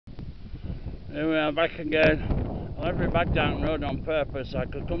Here we are back again. I left it back down the road on purpose so I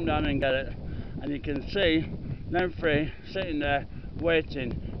could come down and get it. And you can see them three sitting there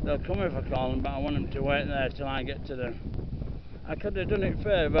waiting. They'll come if I call them, but I want them to wait there till I get to them. I could have done it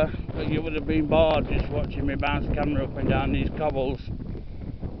further, but you would have been bored just watching me bounce the camera up and down these cobbles.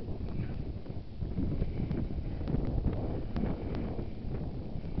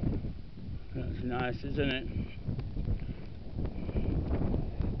 That's nice, isn't it?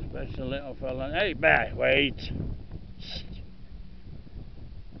 Especially a little fella. Hey, bear, wait.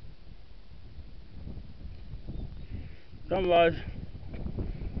 Come on, boys.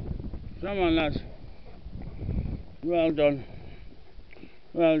 Come on, lads. Well done.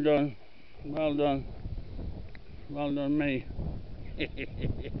 Well done. Well done. Well done, me.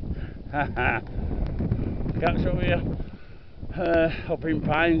 Haha. Catch up here. Up in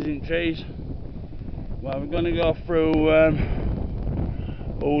pines and trees. Well, we're going to go through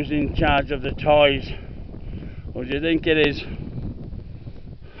who's in charge of the toys. What do you think it is?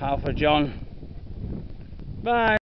 Alpha John. Bye.